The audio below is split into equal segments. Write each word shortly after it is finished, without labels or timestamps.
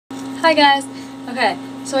Hi guys! Okay,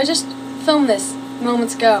 so I just filmed this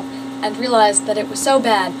moments ago and realized that it was so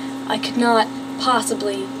bad I could not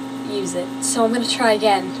possibly use it. So I'm going to try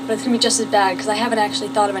again, but it's going to be just as bad because I haven't actually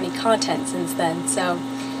thought of any content since then. So,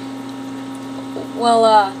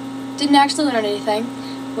 well, didn't actually learn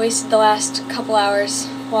anything. Wasted the last couple hours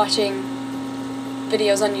watching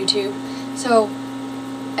videos on YouTube. So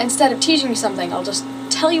instead of teaching you something, I'll just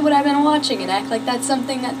tell you what I've been watching and act like that's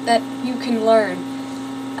something that you can learn.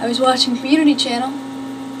 I was watching Community Channel.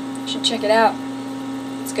 You should check it out.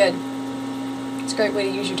 It's good. It's a great way to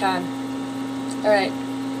use your time. Alright,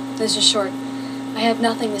 this is just short. I have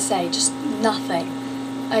nothing to say, just nothing.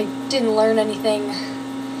 I didn't learn anything.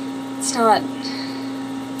 It's not...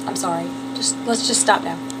 I'm sorry. Let's just stop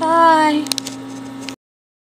now. Bye!